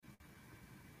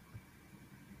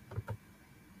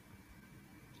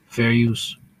Fair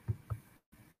use.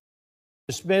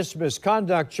 Dismissed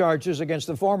misconduct charges against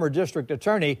the former district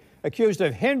attorney accused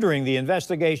of hindering the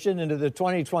investigation into the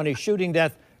 2020 shooting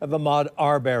death of Ahmaud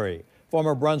Arbery.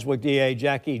 Former Brunswick DA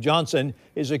Jackie Johnson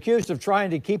is accused of trying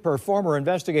to keep her former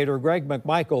investigator Greg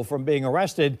McMichael from being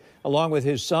arrested, along with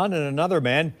his son and another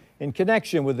man, in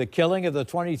connection with the killing of the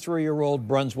 23-year-old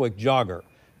Brunswick jogger.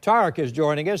 Tarek is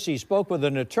joining us. He spoke with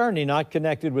an attorney not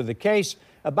connected with the case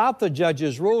about the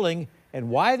judge's ruling and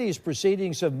why these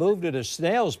proceedings have moved at a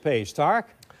snail's pace. Tarek?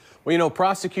 Well,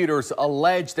 prosecutors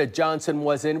allege that Johnson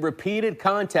was in repeated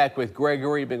contact with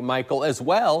Gregory McMichael, as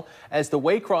well as the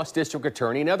Waycross district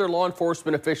attorney and other law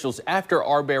enforcement officials after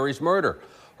Arbery's murder.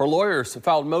 Her lawyers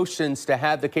filed motions to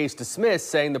have the case dismissed,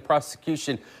 saying the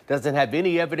prosecution doesn't have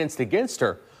any evidence against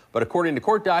her. But according to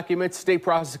court documents, state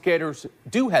prosecutors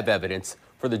do have evidence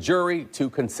for the jury to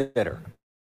consider.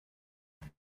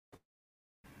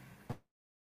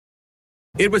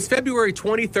 It was February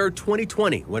 23,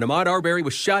 2020, when Ahmaud Arbery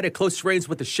was shot at close range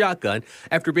with a shotgun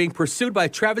after being pursued by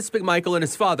Travis McMichael and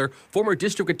his father, former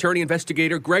district attorney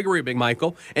investigator Gregory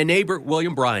McMichael, and neighbor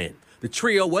William Bryan. The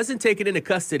trio wasn't taken into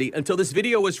custody until this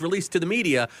video was released to the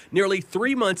media nearly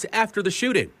 3 months after the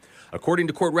shooting. According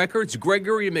to court records,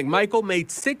 Gregory McMichael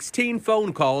made 16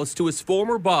 phone calls to his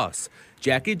former boss,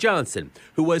 Jackie Johnson,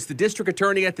 who was the district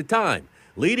attorney at the time,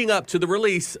 leading up to the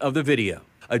release of the video.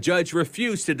 A judge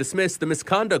refused to dismiss the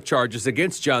misconduct charges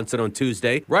against Johnson on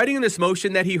Tuesday, writing in this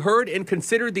motion that he heard and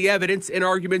considered the evidence and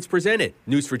arguments presented.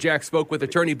 News4Jax spoke with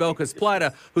attorney Belkis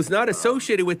Plata, who's not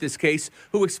associated with this case,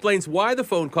 who explains why the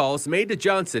phone calls made to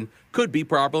Johnson could be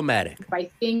problematic. I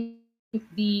think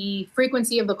the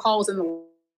frequency of the calls and the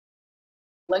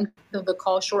length of the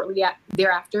call shortly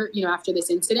thereafter, after this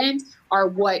incident, are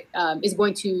what is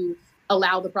going to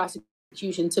allow the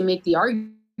prosecution to make the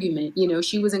argument.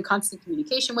 She was in constant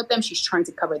communication with them. She's trying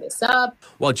to cover this up.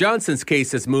 While Johnson's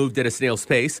case has moved at a snail's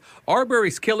pace,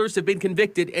 Arbery's killers have been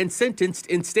convicted and sentenced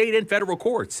in state and federal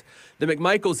courts. The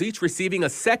McMichaels each receiving a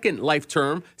second life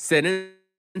term sentence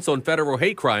on federal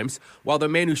hate crimes, while the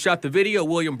man who shot the video,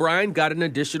 William Bryan, got an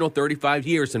additional 35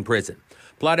 years in prison.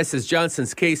 Plata says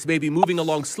Johnson's case may be moving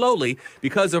along slowly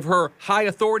because of her high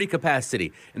authority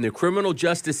capacity in the criminal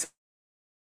justice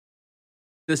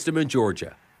system in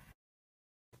Georgia.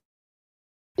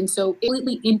 And so,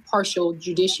 completely impartial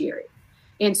judiciary.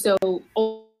 And so,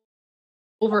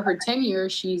 over her tenure,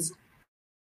 she's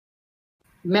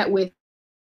met with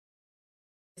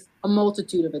a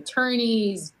multitude of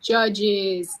attorneys,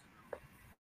 judges,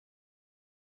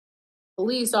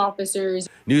 police officers.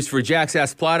 News4Jax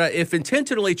asked Plata if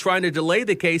intentionally trying to delay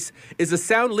the case is a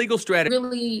sound legal strategy. I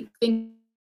really think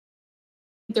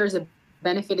there's a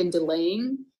benefit in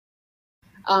delaying.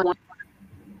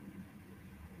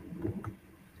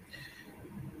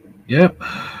 Yep.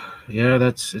 Yeah,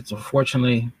 it's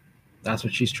unfortunately, that's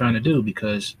what she's trying to do,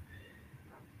 because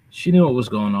she knew what was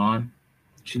going on.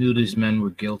 She knew these men were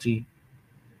guilty.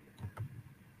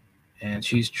 And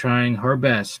she's trying her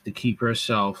best to keep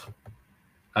herself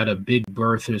out of Big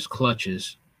Bertha's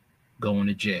clutches going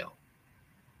to jail.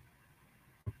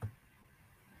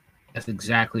 That's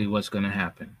exactly what's going to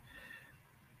happen.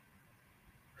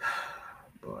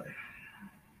 Boy.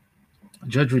 A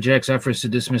judge rejects efforts to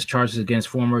dismiss charges against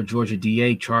former Georgia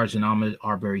DA charged in Ahmaud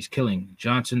Arbery's killing.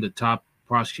 Johnson, the top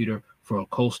prosecutor for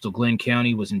coastal Glenn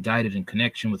County, was indicted in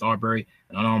connection with Arbery,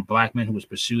 an unarmed black man who was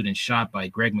pursued and shot by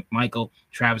Greg McMichael,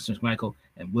 Travis McMichael,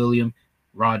 and William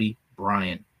Roddy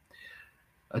Bryan.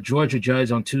 A Georgia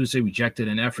judge on Tuesday rejected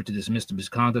an effort to dismiss the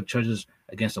misconduct charges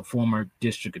against a former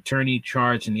district attorney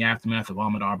charged in the aftermath of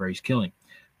Ahmaud Arbery's killing.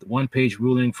 The one-page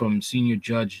ruling from senior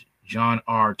judge John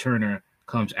R. Turner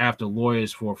comes after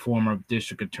lawyers for former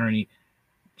district attorney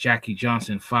Jackie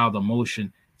Johnson filed a motion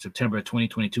in September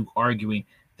 2022 arguing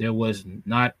there was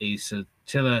not a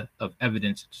scintilla of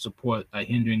evidence to support a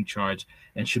hindering charge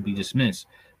and should be dismissed.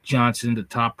 Johnson, the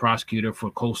top prosecutor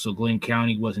for coastal Glenn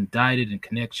County, was indicted in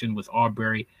connection with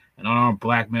Arbery, an unarmed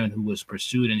black man who was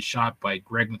pursued and shot by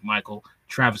Greg McMichael,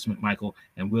 Travis McMichael,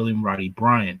 and William Roddy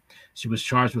Bryan. She was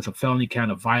charged with a felony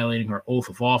count of violating her oath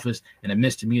of office and a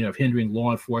misdemeanor of hindering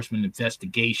law enforcement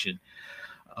investigation.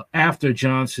 After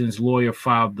Johnson's lawyer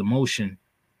filed the motion,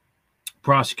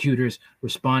 prosecutors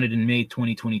responded in May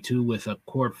 2022 with a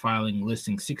court filing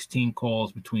listing 16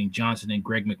 calls between Johnson and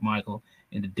Greg McMichael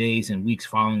in the days and weeks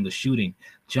following the shooting.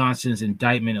 Johnson's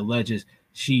indictment alleges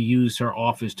she used her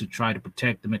office to try to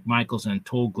protect the McMichaels and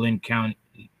told Glenn County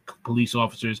police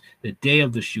officers the day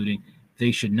of the shooting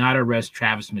they should not arrest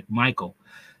Travis McMichael.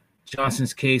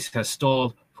 Johnson's case has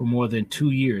stalled for more than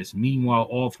 2 years. Meanwhile,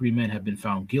 all three men have been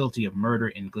found guilty of murder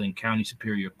in Glenn County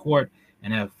Superior Court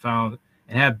and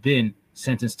have been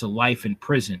sentenced to life in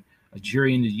prison. A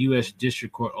jury in the U.S.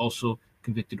 District Court also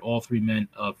convicted all 3 men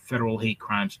of federal hate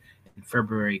crimes in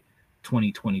February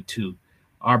 2022.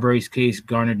 Arbery's case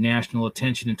garnered national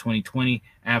attention in 2020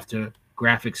 after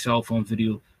graphic cell phone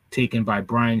video taken by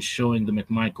Brian showing the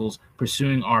McMichaels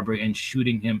pursuing Arbery and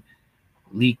shooting him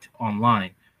leaked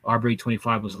online. Arbery,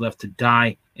 25, was left to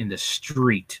die in the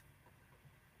street.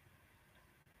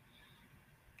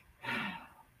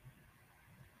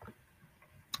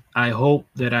 I hope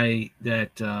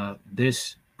that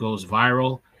this goes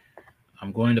viral.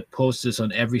 I'm going to post this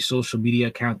on every social media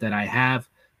account that I have.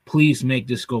 Please make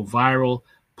this go viral.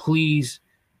 Please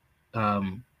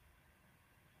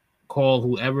call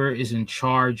whoever is in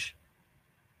charge,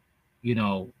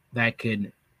 that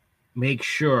can make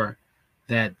sure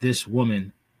that this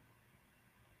woman,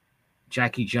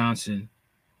 Jackie Johnson,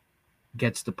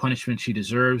 gets the punishment she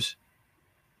deserves,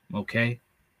 okay?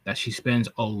 That she spends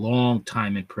a long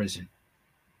time in prison,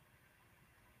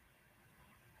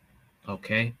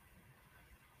 okay?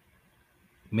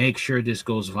 Make sure this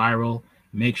goes viral.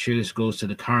 Make sure this goes to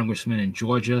the congressman in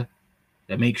Georgia,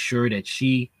 that make sure that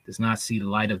she does not see the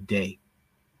light of day.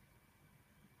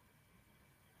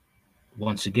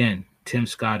 Once again, Tim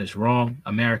Scott is wrong.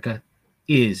 America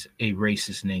is a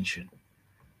racist nation.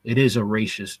 It is a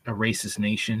racist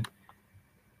nation.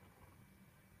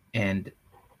 And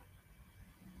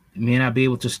you may not be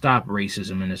able to stop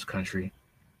racism in this country,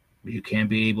 but you can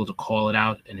be able to call it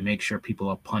out and to make sure people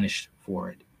are punished for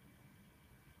it.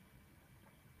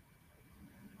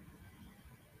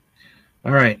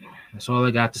 All right, that's all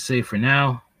I got to say for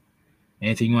now.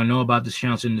 Anything you want to know about this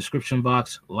channel is in the description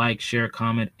box. Like, share,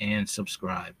 comment, and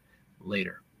subscribe.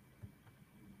 Later.